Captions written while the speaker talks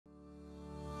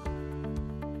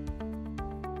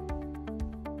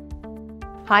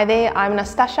Hi there, I'm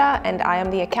Nastasha and I am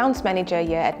the Accounts Manager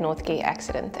here at Northgate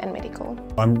Accident and Medical.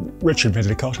 I'm Richard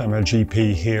Medlicott, I'm a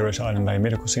GP here at Island Bay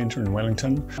Medical Centre in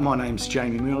Wellington. My name's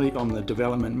Jamie Murley, I'm the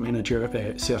Development Manager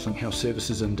at Southland Health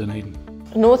Services in Dunedin.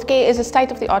 Northgate is a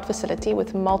state-of-the-art facility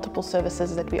with multiple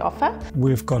services that we offer.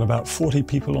 We've got about 40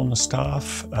 people on the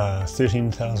staff,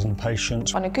 13,000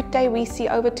 patients. On a good day we see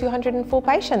over 204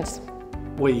 patients.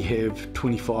 We have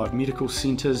 25 medical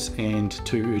centres and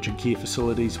 2 urgent care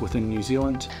facilities within New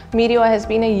Zealand. Medeor has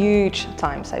been a huge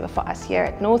time saver for us here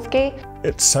at Northgate.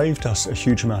 It saved us a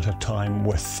huge amount of time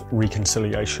with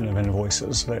reconciliation of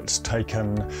invoices. That's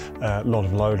taken a lot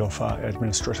of load off our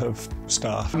administrative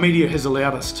staff. Medeor has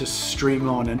allowed us to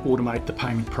streamline and automate the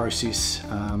payment process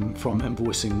from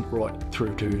invoicing right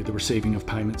through to the receiving of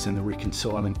payments and the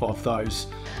reconciling of those.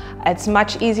 It's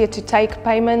much easier to take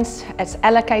payments, it's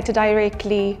allocated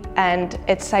directly, and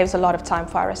it saves a lot of time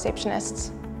for our receptionists.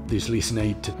 There's less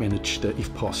need to manage the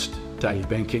EFTPOS daily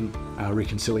banking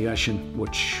reconciliation,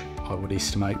 which I would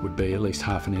estimate would be at least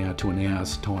half an hour to an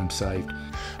hour's time saved.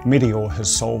 Medeor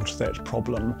has solved that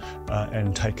problem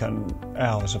and taken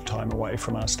hours of time away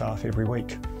from our staff every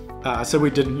week. So we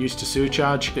didn't used to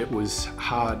surcharge. It was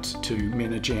hard to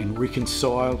manage and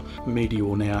reconcile.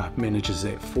 Medeor now manages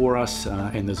that for us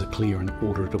and there's a clear and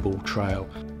auditable trail.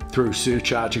 Through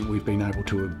surcharging we've been able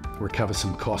to recover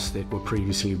some costs that were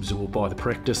previously absorbed by the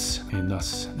practice, and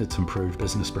thus it's improved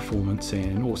business performance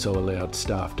and also allowed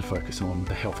staff to focus on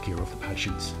the healthcare of the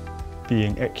patients.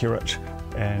 Being accurate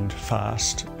and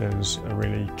fast is a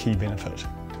really key benefit.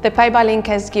 The Pay by Link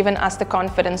has given us the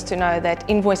confidence to know that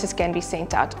invoices can be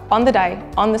sent out on the day,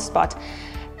 on the spot,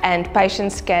 and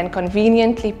patients can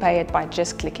conveniently pay it by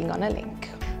just clicking on a link.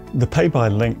 The Pay by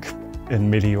Link in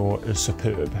Medeor is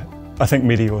superb. I think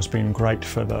Medeor has been great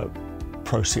for the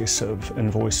process of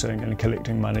invoicing and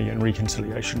collecting money and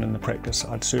reconciliation in the practice.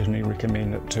 I'd certainly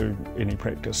recommend it to any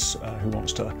practice who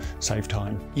wants to save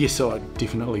time. Yes, I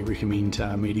definitely recommend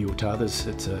Medeor to others.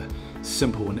 It's a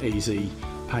simple and easy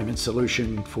payment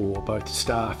solution for both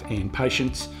staff and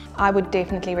patients. I would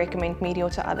definitely recommend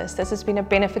Medeor to others. This has been a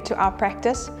benefit to our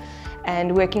practice,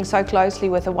 and working so closely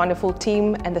with a wonderful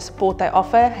team and the support they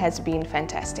offer has been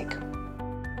fantastic.